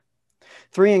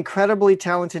Three incredibly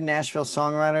talented Nashville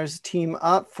songwriters team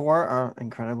up for our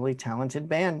incredibly talented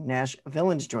band,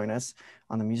 Nashvillains. Join us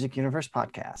on the Music Universe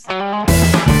podcast.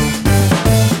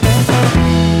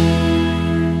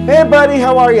 Hey, buddy,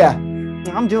 how are you?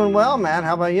 I'm doing well, man.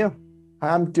 How about you?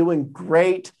 I'm doing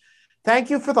great. Thank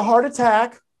you for the heart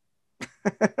attack.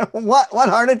 What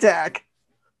heart attack?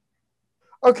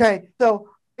 Okay, so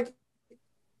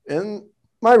in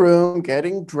my room,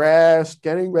 getting dressed,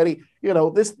 getting ready. You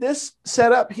know, this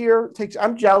setup here takes,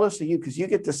 I'm jealous of you because you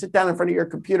get to sit down in front of your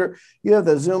computer. You have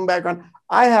the Zoom background.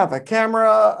 I have a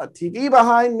camera, a TV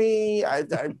behind me. I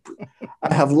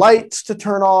have lights to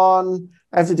turn on.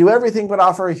 I have to do everything but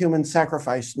offer a human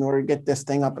sacrifice in order to get this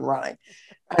thing up and running.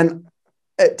 And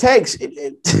it takes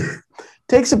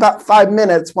about 5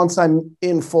 minutes once I'm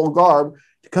in full garb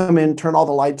to come in, turn all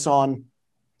the lights on,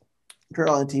 turn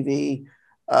on the TV,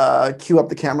 cue up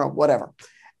the camera, whatever.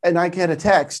 And I get a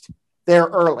text, they're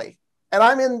early. And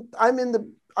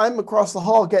I'm across the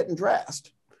hall getting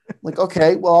dressed. Like,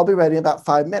 okay, well, I'll be ready in about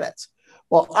 5 minutes.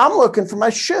 Well, I'm looking for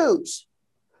my shoes.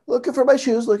 Would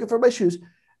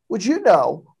you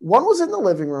know, one was in the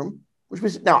living room, which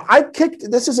was, now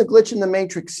this is a glitch in the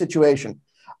matrix situation.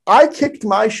 I kicked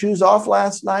my shoes off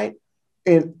last night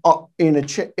in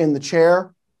the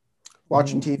chair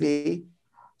watching TV.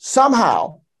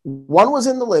 Somehow, one was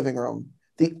in the living room.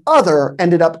 The other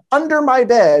ended up under my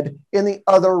bed in the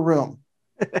other room.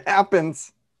 It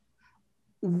happens.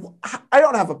 I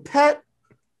don't have a pet.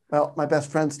 Well, my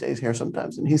best friend stays here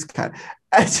sometimes, and he's kind of...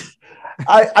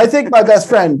 I think my best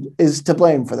friend is to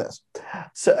blame for this.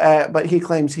 So, but he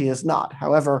claims he is not.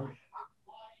 However...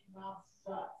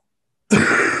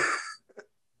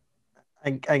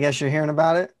 I guess you're hearing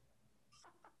about it.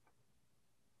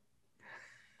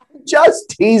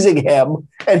 Just teasing him,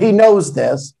 and he knows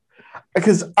this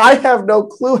because I have no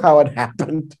clue how it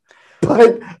happened.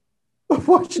 But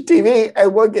watching TV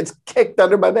and one gets kicked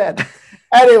under my bed.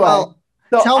 Anyway, well,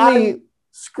 so I'm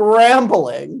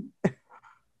scrambling.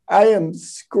 I am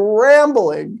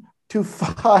scrambling to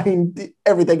find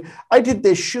everything. I did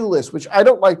this shoe list, which I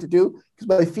don't like to do because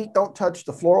my feet don't touch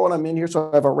the floor when I'm in here. So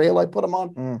I have a rail I put them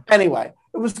on. Anyway,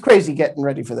 it was crazy getting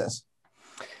ready for this.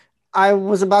 I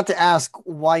was about to ask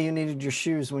why you needed your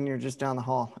shoes when you're just down the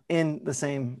hall in the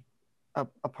same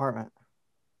apartment.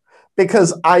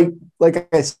 Because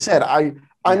like I said,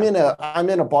 I'm in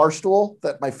a bar stool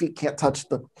that my feet can't touch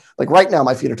like right now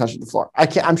my feet are touching the floor.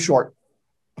 I'm short.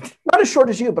 Not as short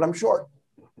as you, but I'm short.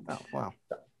 Oh, wow.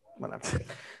 Whatever.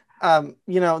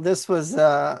 This was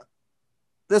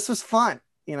fun.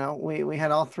 We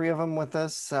had all three of them with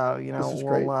us.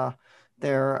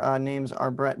 Their names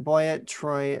are Brett Boyett,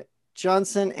 Troy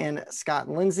Johnson, and Scott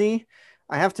Lindsey.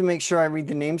 I have to make sure I read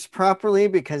the names properly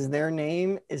because their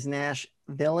name is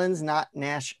Nashvillains, not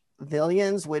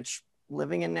Nashvillians, which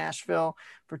living in Nashville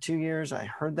for 2 years, I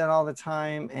heard that all the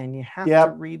time, and you have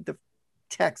to read the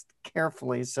text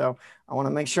carefully. So I want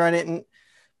to make sure I didn't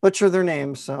butcher their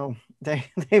names. So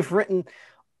they've written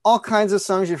all kinds of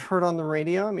songs you've heard on the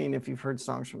radio. I mean, if you've heard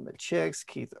songs from the Chicks,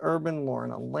 Keith Urban,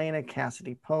 Lauren Elena,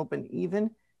 Cassidy Pope, and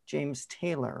even James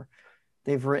Taylor,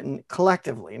 they've written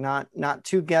collectively, not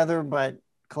together, but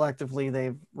collectively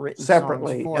they've written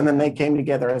separately, and then they came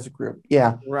together as a group.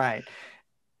 Yeah, right.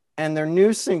 And their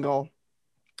new single,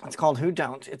 it's called Who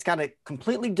Don't. It's got a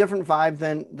completely different vibe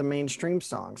than the mainstream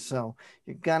songs. So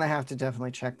you're going to have to definitely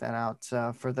check that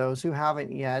out for those who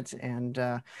haven't yet. And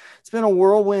it's been a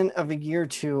whirlwind of a year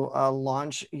to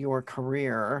launch your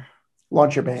career.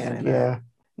 Launch your band, yeah.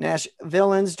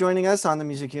 Nashvillains joining us on the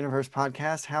Music Universe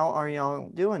podcast. How are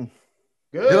y'all doing?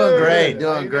 Good.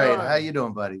 Doing great. How you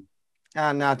doing, buddy?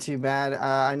 Not too bad.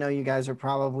 I know you guys are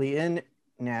probably in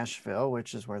Nashville,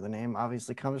 which is where the name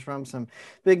obviously comes from. Some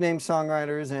big name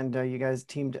songwriters, and you guys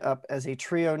teamed up as a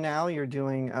trio now. You're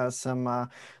doing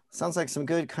sounds like some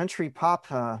good country pop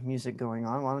music going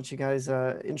on. Why don't you guys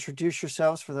introduce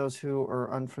yourselves for those who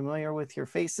are unfamiliar with your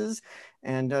faces,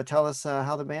 and tell us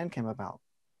how the band came about.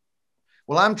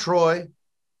 Well, I'm Troy.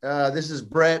 This is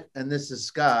Brett, and this is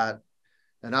Scott.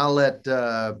 And I'll let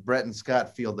Brett and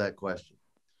Scott field that question.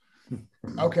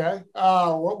 Okay.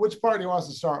 Which part do you want us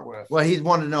to start with? Well, he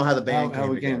wanted to know how the band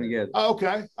came together.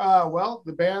 Okay. Well,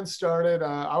 the band started,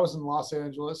 I was in Los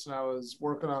Angeles, and I was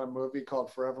working on a movie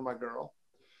called Forever My Girl.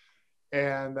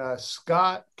 And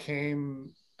Scott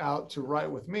came out to write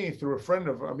with me through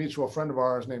a mutual friend of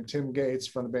ours named Tim Gates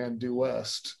from the band Due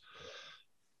West.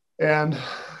 And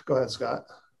go ahead, Scott.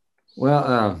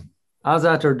 Well, I was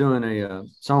out there doing a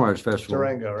songwriters festival.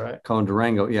 Durango, right? Called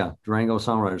Durango. Yeah. Durango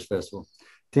Songwriters Festival.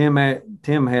 Tim had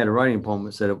a writing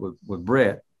appointment set up with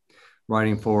Brett,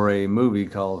 writing for a movie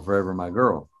called Forever My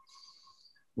Girl.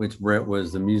 which Brett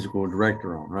was the musical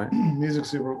director on, right? Music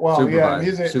super. Well, Supervisor,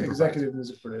 music supervisor. Executive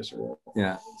music producer.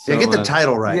 Yeah. Yeah, get the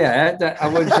title right. Yeah, I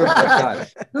wasn't sure about the title.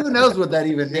 Who knows what that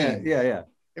even Yeah, means? yeah.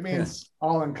 It means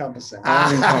all encompassing.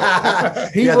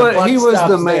 He Yeah, the buck was the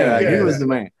stops man. there. He was the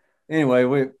man.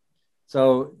 Anyway,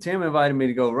 so Tim invited me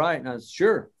to go write, and I said,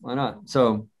 sure, why not?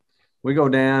 So we go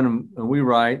down and we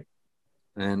write.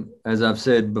 And as I've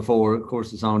said before, of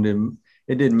course, the song didn't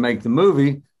make the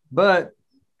movie, but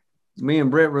me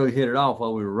and Brett really hit it off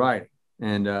while we were writing.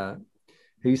 And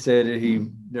he said that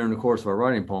during the course of our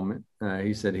writing appointment,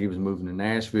 he said he was moving to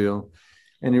Nashville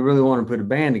and he really wanted to put a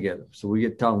band together. So we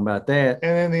get talking about that.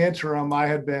 And in the interim, I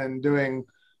had been doing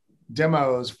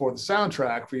demos for the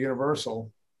soundtrack for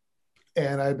Universal.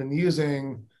 And I'd been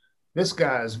using this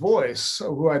guy's voice,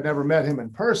 who I'd never met him in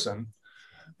person.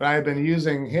 But I had been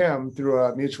using him through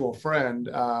a mutual friend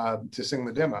to sing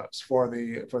the demos for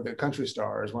the country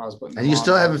stars when I was putting. And you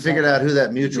still haven't figured out who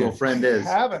that mutual friend is.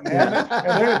 I haven't, man.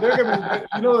 And they're gonna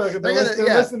be,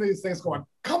 they're listening to these things going,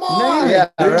 come on. Yeah,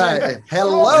 right.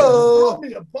 Hello.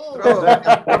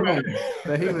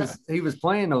 But he was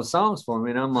playing those songs for me,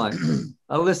 and I'm like,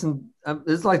 I listened.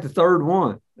 It's like the third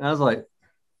one. And I was like,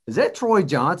 is that Troy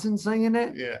Johnson singing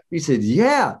that? Yeah. He said,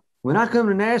 yeah. When I come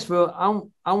to Nashville,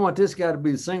 I want this guy to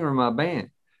be the singer of my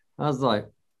band. I was like,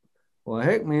 well,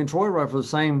 heck, me and Troy write for the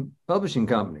same publishing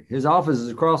company. His office is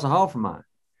across the hall from mine.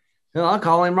 I'll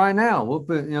call him right now. We'll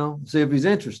put, see if he's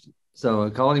interested. So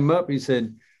I called him up. He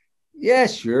said, yeah,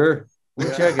 sure. We'll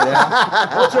check it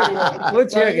out. We'll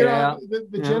check it out.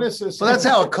 The genesis. Well, that's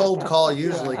how a cold call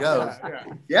usually goes.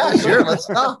 Yeah, sure. Let's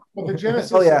talk. But the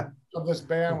genesis of this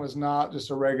band was not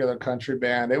just a regular country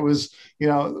band. It was,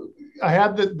 I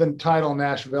had the title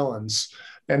Nashvillains,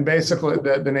 and basically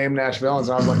the name Nashvillains.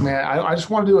 And I was like, man, I just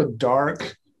want to do a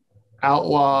dark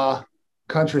outlaw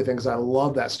country thing because I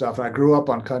love that stuff. And I grew up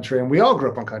on country, and we all grew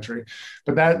up on country.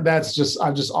 But I've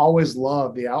just always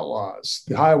loved the outlaws,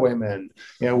 the highwaymen,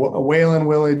 Waylon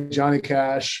Willie, Johnny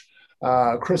Cash,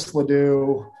 Chris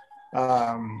Ledoux,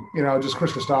 just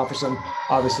Chris Christopherson,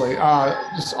 obviously,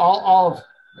 just all of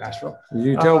Nashville.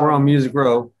 You can tell we're on Music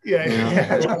Row.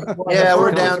 Yeah,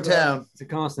 we're downtown. It's a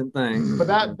constant thing. But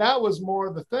that was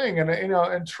more the thing,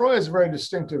 and Troy has a very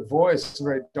distinctive voice, a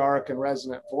very dark and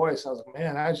resonant voice. I was like,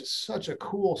 man, that's just such a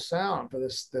cool sound for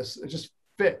this. It just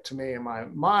fit to me in my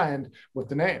mind with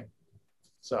the name.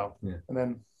 So, and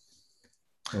then.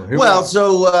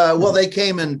 They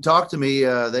came and talked to me.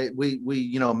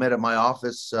 We met at my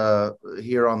office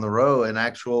here on the row, in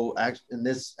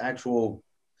this actual.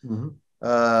 Mm-hmm.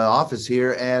 Office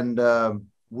here, and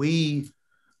we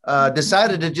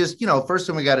decided to just, first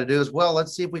thing we got to do is,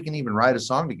 let's see if we can even write a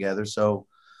song together. So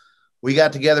we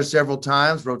got together several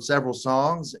times, wrote several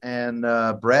songs, and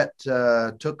Brett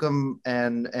took them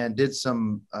and did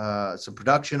some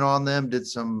production on them, did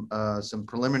some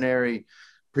preliminary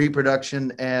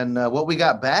pre-production, and what we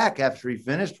got back after he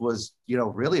finished was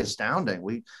really astounding.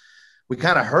 We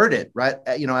kind of heard it right,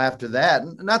 after that.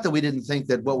 Not that we didn't think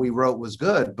that what we wrote was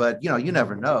good, but you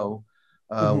never know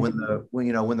when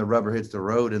the rubber hits the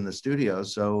road in the studio.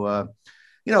 So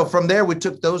from there we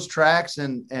took those tracks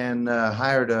and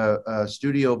hired a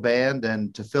studio band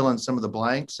and to fill in some of the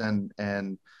blanks.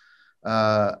 And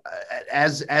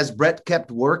as Brett kept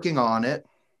working on it,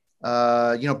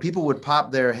 people would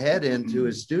pop their head into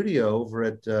his studio over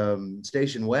at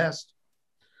Station West.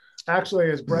 Actually,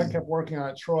 as Brett kept working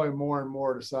on it, Troy more and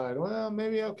more decided, well,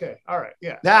 maybe okay, all right, He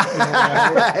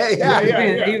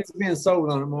was being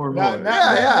sold on it more and more.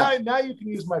 Now you can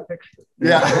use my picture.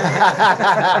 Yeah,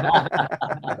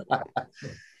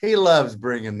 he loves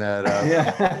bringing that up.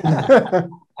 Yeah,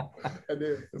 I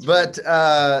do. But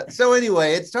so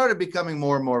anyway, it started becoming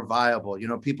more and more viable.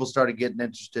 People started getting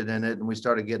interested in it, and we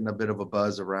started getting a bit of a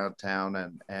buzz around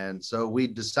town, and so we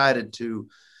decided to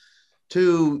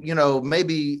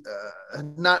maybe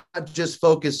not just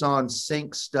focus on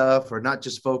sync stuff or not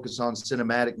just focus on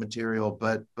cinematic material,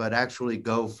 but actually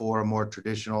go for a more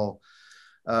traditional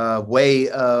way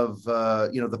of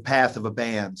the path of a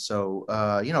band. So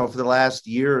for the last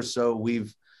year or so,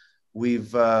 we've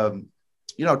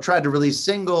tried to release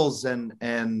singles and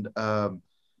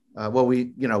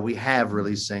we have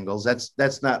released singles.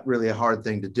 That's not really a hard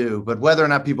thing to do, but whether or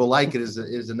not people like it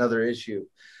is another issue.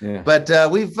 Yeah. But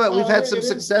we've had some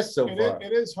success so far.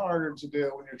 It is harder to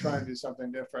do when you're trying to do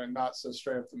something different, not so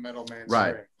straight up the middle mainstream.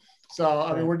 Right.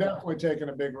 So we're definitely taking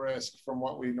a big risk from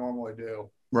what we normally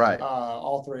do. Right.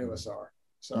 All three of us are.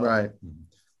 So. Right.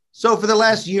 So for the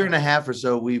last year and a half or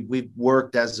so, we've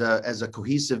worked as a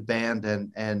cohesive band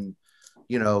and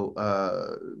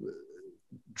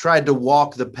tried to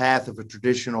walk the path of a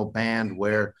traditional band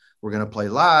where We're going to play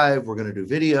live. We're going to do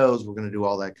videos. We're going to do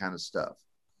all that kind of stuff.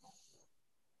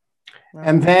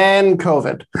 And then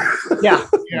COVID. Yeah.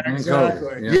 Yeah,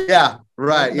 exactly. Yeah,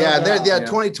 right. No Yeah, doubt.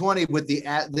 2020 with the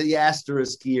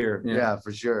asterisk here. Yeah,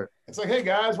 for sure. It's like, hey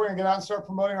guys, we're gonna get out and start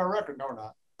promoting our record. No, we're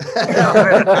not.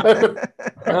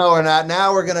 No, we're not.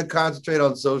 Now we're going to concentrate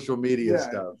on social media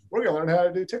stuff. We're going to learn how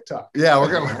to do TikTok. Yeah,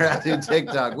 we're going to learn how to do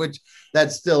TikTok, which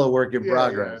that's still a work in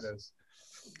progress. Yeah, it is.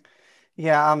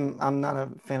 Yeah, I'm not a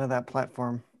fan of that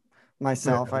platform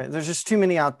myself. There's just too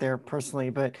many out there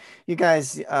personally, but you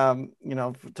guys, to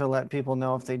let people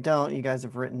know if they don't, you guys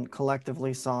have written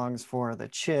collectively songs for The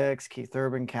Chicks, Keith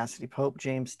Urban, Cassidy Pope,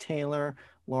 James Taylor,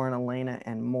 Lauren Elena,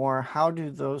 and more. How do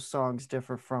those songs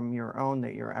differ from your own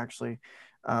that you're actually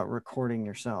recording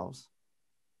yourselves?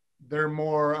 They're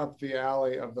more up the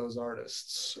alley of those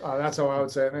artists. That's how I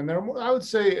would say it. And I would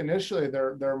say initially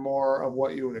they're more of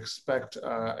what you would expect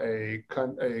a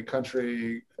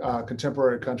country,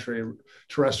 contemporary country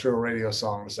terrestrial radio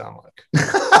song to sound like.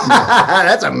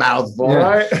 That's a mouthful,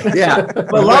 right? Yeah.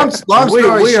 But long story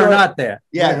short, we are not that.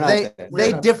 Yeah,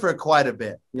 they differ quite a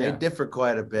bit. They differ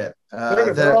quite a bit.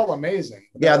 They're all amazing.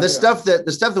 Yeah, the stuff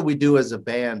that we do as a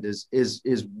band is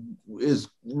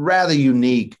rather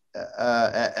unique.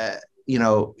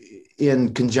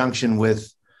 In conjunction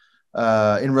with,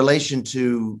 in relation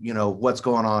to what's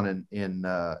going on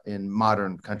in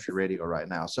modern country radio right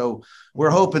now. So we're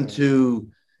hoping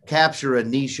to capture a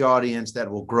niche audience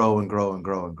that will grow and grow and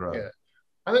grow and grow. Yeah.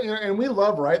 I think, and we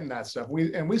love writing that stuff.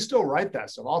 We still write that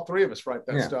stuff. All three of us write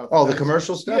that stuff. Oh, the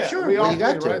commercial stuff. Yeah, sure, we all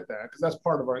got to write that because that's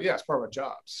part of our it's part of our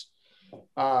jobs.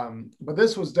 But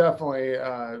this was definitely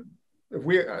if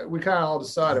we kind of all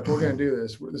decided if we're going to do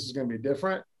this is going to be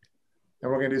different, and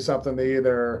we're going to do something that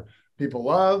either people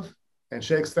love and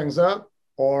shakes things up,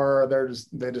 or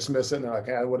they dismiss it and they're like,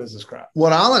 what is this crap?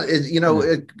 What Alan is,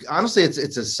 honestly,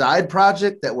 it's a side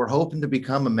project that we're hoping to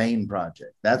become a main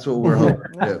project. That's what we're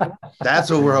hoping to do. That's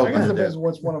what we're hoping to do.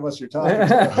 Which one of us you're talking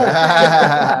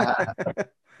to.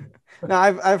 No,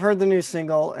 I've heard the new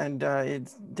single, and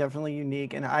it's definitely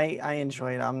unique, and I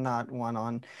enjoy it. I'm not one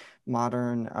on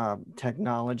modern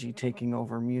technology taking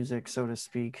over music, so to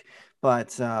speak,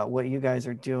 but what you guys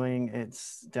are doing,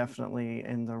 it's definitely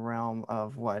in the realm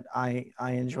of what I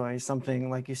enjoy. Something,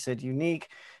 like you said, unique,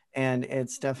 and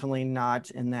it's definitely not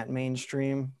in that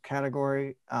mainstream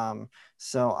category.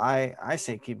 So I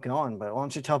say keep going, but why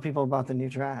don't you tell people about the new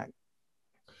track?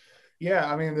 Yeah,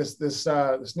 I mean,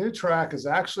 this new track is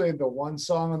actually the one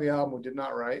song on the album we did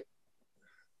not write.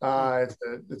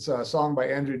 It's a song by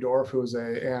Andrew Dorff,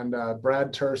 and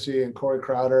Brad Tursi and Corey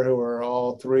Crowder, who are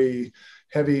all three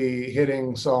heavy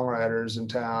hitting songwriters in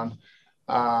town.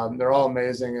 They're all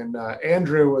amazing. And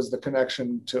Andrew was the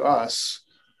connection to us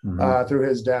through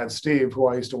his dad, Steve, who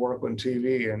I used to work with on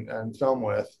TV and film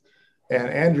with. And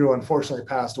Andrew unfortunately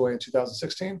passed away in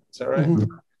 2016. Is that right?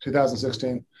 Mm-hmm.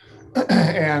 2016.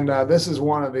 And this is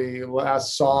one of the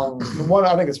last songs.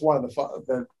 I think it's one of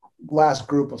the last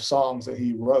group of songs that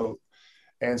he wrote.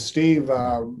 And Steve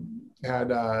I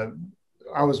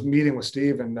was meeting with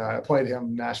Steve and I played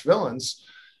him Nashvillains.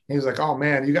 He was like, "Oh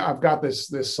man, I've got this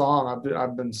song.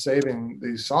 I've been saving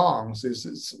these songs.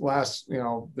 These last,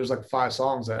 there's like 5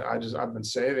 songs that I've been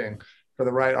saving for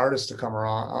the right artist to come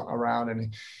around."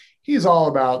 And he's all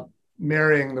about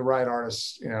marrying the right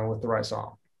artist, with the right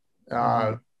song.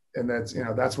 And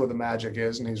that's where the magic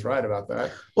is, and he's right about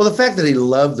that. Well, the fact that he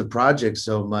loved the project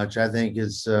so much, I think,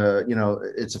 is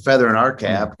it's a feather in our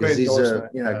cap, because he's a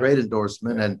great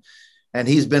endorsement, and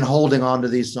he's been holding on to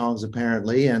these songs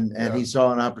apparently, and he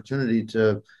saw an opportunity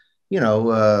to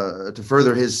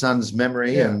further his son's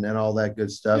memory and all that good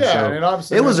stuff. Yeah, so and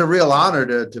obviously it was a real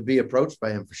honor to be approached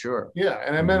by him for sure. Yeah,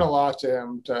 and it meant a lot to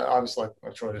him to, obviously,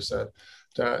 like Troy just said,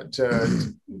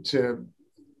 to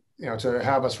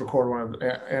have us record one of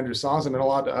Andrew's songs, and meant a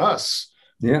lot to us.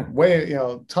 Yeah.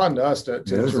 Ton to us.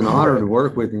 It was an honor to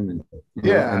work with him and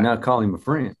not call him a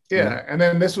friend. Yeah. And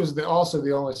then this was also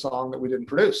the only song that we didn't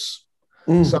produce.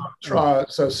 So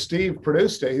Steve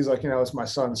produced it. He's like, it's my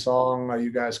son's song. Are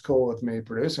you guys cool with me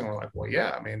producing? We're like, well,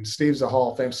 yeah. I mean, Steve's a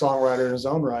Hall of Fame songwriter in his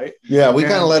own right. Yeah, we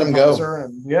kind of let him go.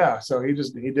 And so he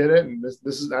did it, and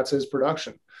that's his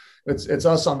production. It's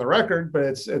us on the record, but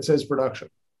it's his production.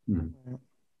 Mm-hmm.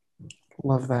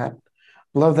 Love that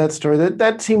story.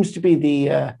 That seems to be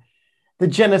the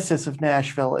genesis of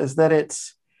Nashville, is that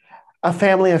it's a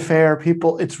family affair.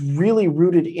 It's really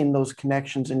rooted in those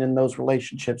connections and in those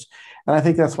relationships. And I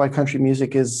think that's why country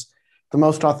music is the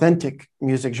most authentic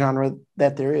music genre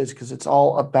that there is, because it's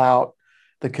all about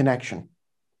the connection.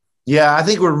 Yeah, I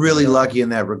think we're really lucky in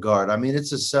that regard. I mean,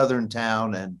 it's a southern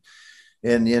town, and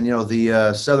and you know,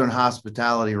 the Southern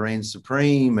hospitality reigns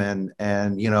supreme,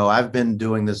 and you know, I've been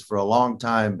doing this for a long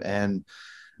time, and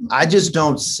I just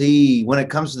don't see, when it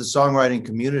comes to the songwriting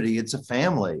community, it's a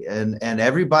family, and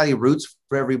everybody roots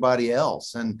for everybody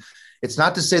else. And it's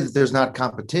not to say that there's not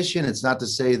competition. It's not to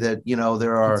say that, you know,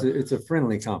 there are. It's a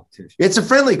friendly competition. It's a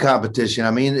friendly competition.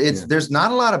 I mean, Yeah. there's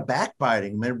not a lot of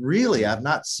backbiting. I mean, really, I've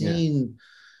not seen.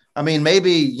 I mean,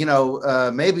 maybe, you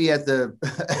know, maybe at the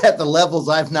at the levels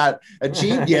I've not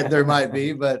achieved yet, there might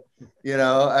be, but you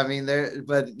know, I mean,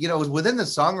 but you know, within the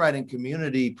songwriting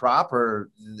community proper,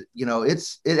 you know,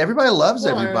 everybody loves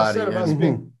everybody. Instead of us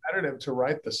being competitive to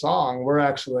write the song, we're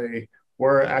actually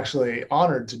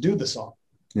honored to do the song.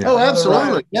 Yeah. Oh,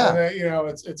 absolutely, yeah. And, you know,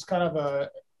 it's kind of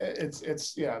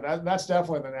that's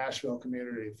definitely the Nashville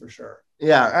community for sure.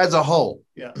 Yeah, as a whole.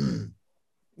 Yeah.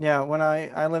 Yeah, when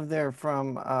I lived there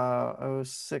from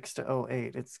 06 to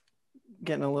 08. It's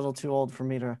getting a little too old for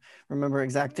me to remember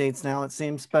exact dates now, it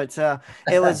seems, but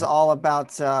it was all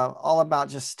about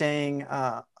just staying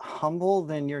humble.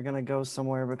 Then you're going to go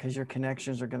somewhere because your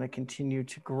connections are going to continue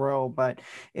to grow. But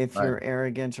if you're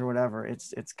arrogant or whatever,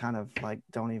 it's kind of like,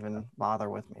 don't even bother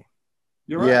with me.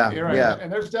 You're right. Yeah, You're right. yeah.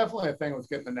 And there's definitely a thing with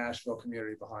getting the Nashville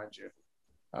community behind you.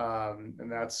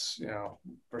 And that's, you know,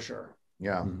 for sure.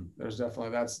 Yeah. That's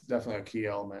definitely a key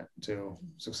element to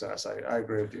success. I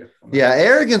agree with you. Yeah,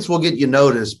 arrogance will get you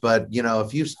noticed, but you know,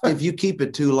 if you keep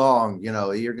it too long, you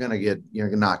know, you're gonna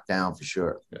knocked down for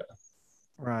sure. Yeah.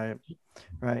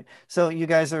 Right. So you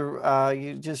guys are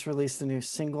you just released a new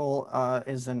single.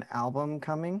 Is an album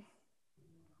coming?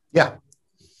 Yeah.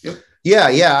 Yep.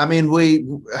 Yeah. I mean,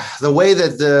 the way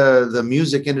that the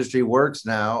music industry works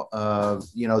now,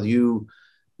 you know, you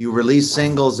release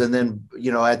singles, and then,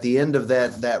 you know, at the end of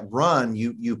that run,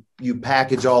 you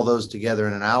package all those together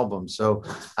in an album. So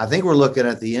I think we're looking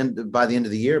at by the end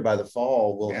of the year, by the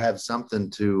fall, we'll have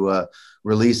something to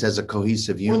release as a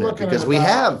cohesive unit, because we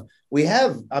have,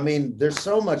 I mean, there's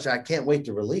so much I can't wait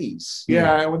to release.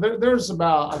 Yeah. Well, there's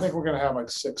about, I think we're going to have like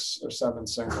 6 or 7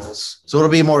 singles. So it'll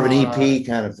be more of an EP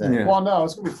kind of thing. Yeah. Well, no,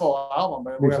 it's going to be full album,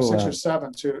 but we have 6 or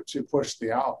 7 to push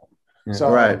the album. Yeah.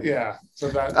 So, Right. yeah. So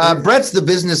that Brett's the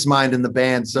business mind in the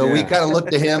band, so we kind of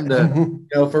look to him to, you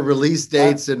know, for release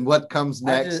dates and what comes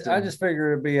next. I just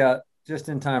figure it'd be out just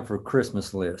in time for a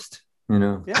Christmas list, you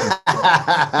know. Yeah.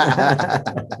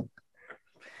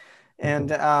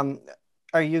 And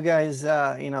are you guys,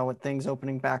 you know, with things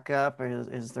opening back up,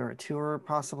 is there a tour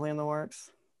possibly in the works?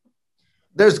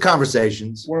 There's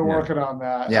conversations. we're working on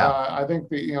that. Yeah. I think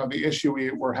the issue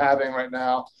we're having right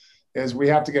now is we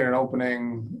have to get an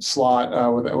opening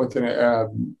slot with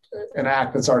an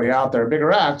act that's already out there, a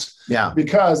bigger act. Yeah.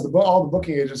 Because all the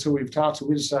booking agents who we've talked to,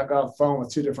 we just got off the phone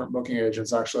with 2 different booking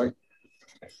agents actually,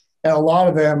 and a lot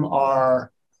of them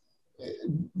are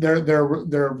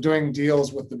they're doing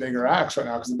deals with the bigger acts right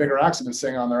now, because the bigger acts have been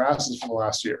sitting on their asses for the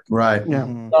last year. Right. Yeah.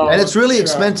 So, and it's really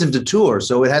expensive to tour,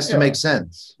 so it has to make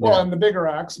sense. Well, and the bigger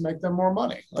acts make them more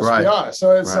money. Let's be honest.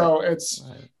 So it's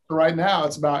right now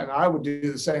it's about, and I would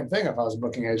do the same thing if I was a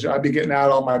booking agent. I'd be getting out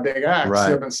all my big acts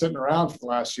that have been sitting around for the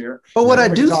last year. But what I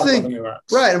do think,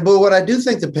 but what I do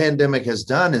think the pandemic has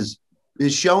done is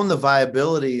shown the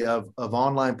viability of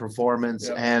online performance,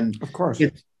 and of course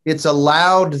it's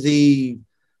allowed the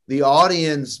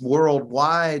audience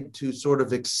worldwide to sort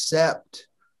of accept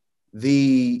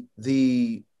the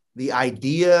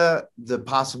idea, the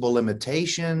possible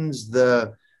limitations,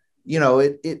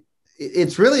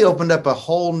 it's really opened up a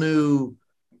whole new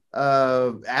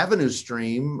avenue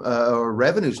stream or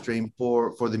revenue stream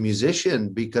for the musician,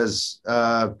 because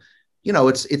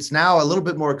it's now a little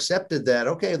bit more accepted that,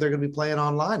 okay, they're going to be playing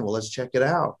online, well, let's check it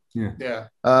out.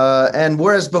 And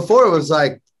whereas before it was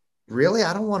like, really,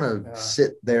 I don't want to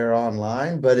sit there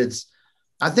online, but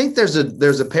I think there's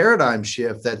a paradigm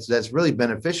shift that's really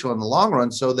beneficial in the long run,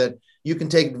 so that you can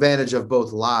take advantage of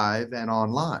both live and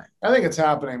online. I think it's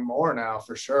happening more now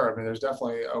for sure. I mean, there's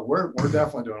definitely we're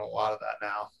definitely doing a lot of that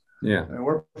now. Yeah, I mean,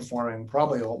 we're performing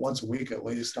probably once a week at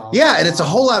least. And it's a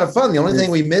whole lot of fun. The only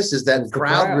thing we miss is that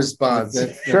crowd response.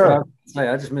 Sure.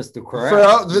 I just missed the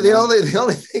crowd. So the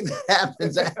only thing that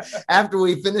happens after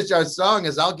we finish our song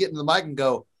is I'll get in the mic and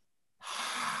go.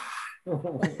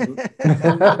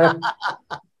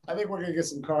 I think we're gonna get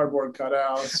some cardboard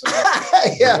cutouts.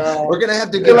 We're gonna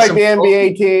have to get like the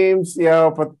NBA teams,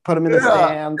 put them in the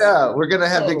stands. Yeah, we're gonna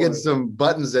have to get some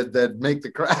buttons that make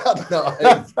the crowd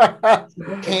noise.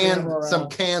 Some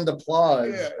canned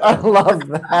applause. Yeah. I love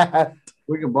that.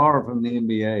 We can borrow from the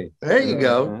NBA. There you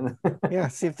go. Yeah,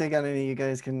 see if they got any you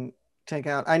guys can take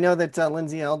out. I know that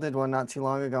Lindsay L did one not too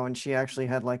long ago, and she actually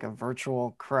had like a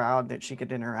virtual crowd that she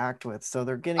could interact with. So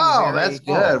they're getting that's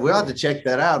good. We'll have to check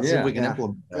that out and see if we can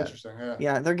implement that. Interesting.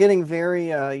 Yeah, they're getting very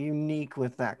unique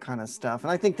with that kind of stuff,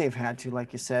 and I think they've had to,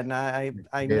 like you said. And I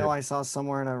know I saw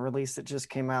somewhere in a release that just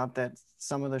came out that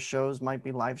some of the shows might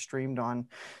be live streamed on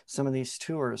some of these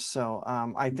tours. So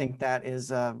I think that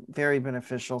is very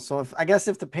beneficial. So I guess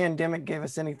if the pandemic gave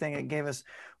us anything, it gave us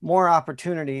more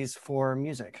opportunities for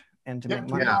music and to make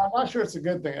money. I'm not sure it's a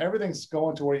good thing. Everything's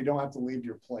going to where you don't have to leave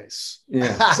your place.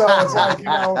 Yeah. So it's like,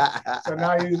 so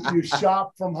now you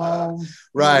shop from home.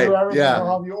 Right. You do everything from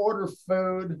home. You order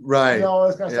food. Right. All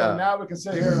this kind of stuff. Now we can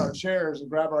sit here in our chairs and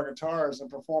grab our guitars and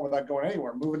perform without going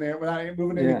anywhere, moving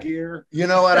any gear. You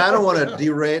know what? I don't want to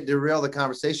derail the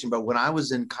conversation, but when I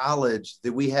was in college,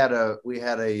 we had a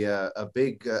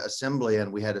big assembly,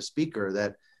 and we had a speaker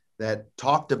that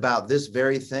talked about this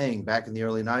very thing back in the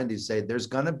early 90s, say there's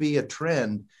going to be a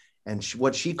trend, and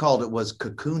what she called it was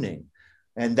cocooning.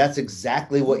 And that's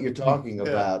exactly what you're talking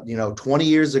about. 20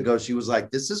 years ago, she was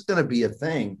like, this is going to be a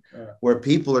thing where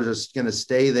people are just going to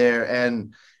stay there.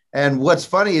 And what's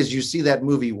funny is you see that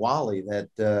movie WALL-E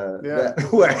that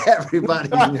where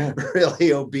everybody's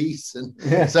really obese. And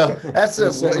so that's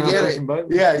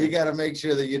you got to make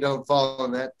sure that you don't fall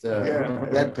in that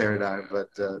paradigm. But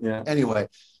anyway,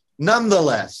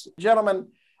 nonetheless, gentlemen,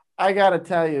 I got to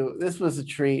tell you, this was a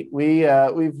treat.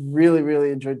 We've really,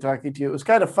 really enjoyed talking to you. It was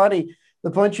kind of funny.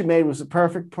 The point you made was a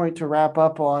perfect point to wrap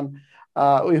up on.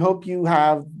 We hope you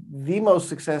have the most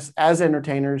success as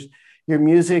entertainers. Your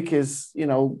music is,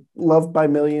 loved by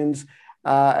millions.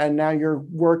 And now your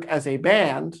work as a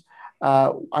band,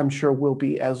 I'm sure will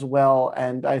be as well.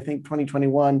 And I think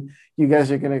 2021, you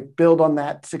guys are going to build on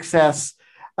that success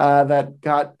that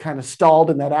got kind of stalled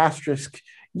in that asterisk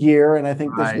year. And I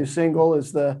think this new single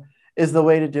is the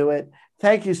way to do it.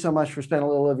 Thank you so much for spending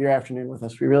a little of your afternoon with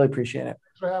us. We really appreciate it.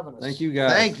 Thanks for having us. Thank you,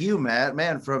 guys. Thank you, Matt.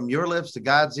 Man, from your lips to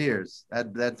God's ears.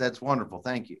 That's wonderful.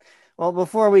 Thank you. Well,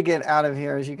 before we get out of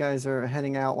here, as you guys are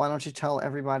heading out, why don't you tell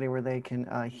everybody where they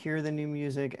can hear the new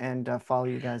music and follow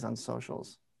you guys on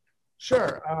socials?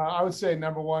 Sure. I would say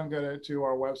number one, go to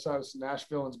our website. It's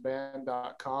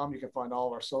nashvilliansband.com. You can find all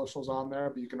of our socials on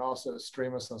there, but you can also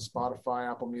stream us on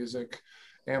Spotify, Apple Music,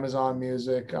 Amazon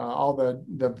Music, all the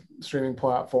streaming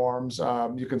platforms.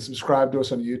 You can subscribe to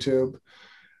us on YouTube.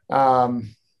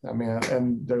 And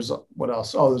there's what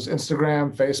else? Oh, there's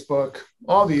Instagram, Facebook,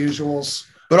 all the usuals.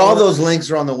 But all those links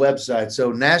are on the website.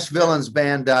 So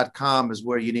nashvillainsband.com is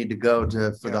where you need to go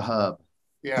for the hub.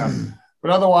 Yeah. But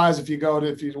otherwise, if you want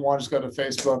to just go to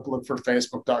Facebook, look for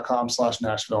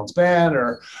facebook.com/NashVillainsBand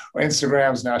or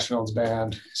Instagram's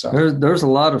NashVillainsBand. So there's a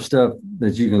lot of stuff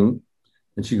that you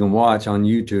can watch on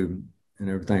YouTube and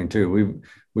everything too.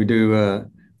 We do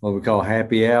what we call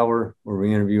happy hour, where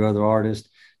we interview other artists,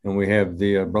 and we have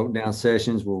the broke down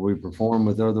sessions where we perform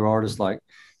with other artists like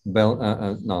no,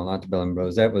 not the Bellamy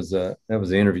Brothers. That was the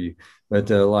interview, but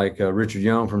like Richard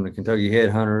Young from the Kentucky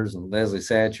Headhunters and Leslie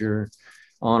Satcher,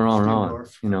 on and on and on.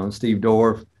 Dorff. And Steve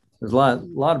Dorff. There's a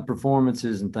lot of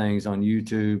performances and things on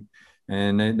YouTube,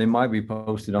 and they might be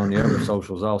posted on the other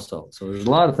socials also. So there's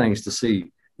a lot of things to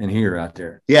see and hear out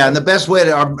there. Yeah, and the best way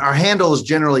our handle is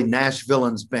generally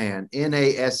Nashvillains Band,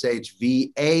 NASHVAI.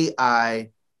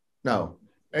 No.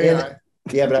 AI.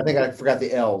 Yeah, but I think I forgot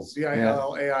the L's.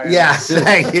 AI. Yes,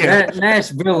 thank you.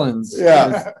 Nashvillains.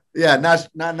 Yeah, Nash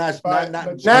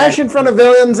in front of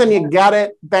villains, and you got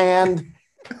it. Band.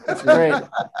 That's great.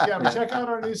 Yeah, but check out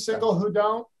our new single, Who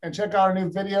Don't, and check out our new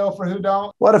video for Who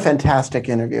Don't. What a fantastic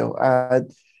interview.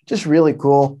 Just really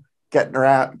cool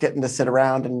getting to sit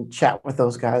around and chat with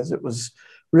those guys. It was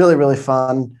really, really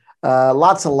fun.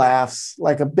 Lots of laughs,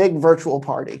 like a big virtual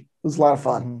party. It was a lot of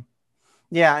fun. Mm-hmm.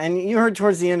 Yeah, and you heard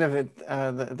towards the end of it,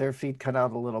 their feet cut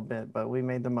out a little bit, but we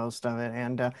made the most of it.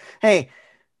 And hey,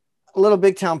 Little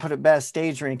Big Town put it best,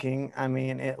 stage drinking. I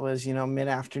mean, it was,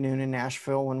 mid-afternoon in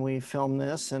Nashville when we filmed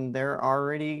this, and they're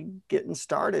already getting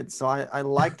started. So I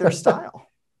like their style.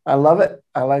 I love it.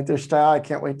 I like their style. I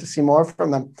can't wait to see more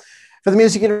from them. For the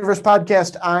Music Universe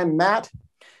podcast, I'm Matt.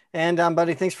 And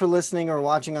Buddy, thanks for listening or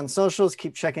watching on socials.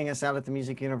 Keep checking us out at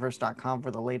themusicuniverse.com for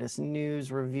the latest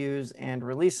news, reviews, and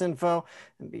release info.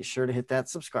 And be sure to hit that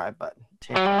subscribe button.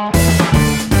 Take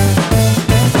care.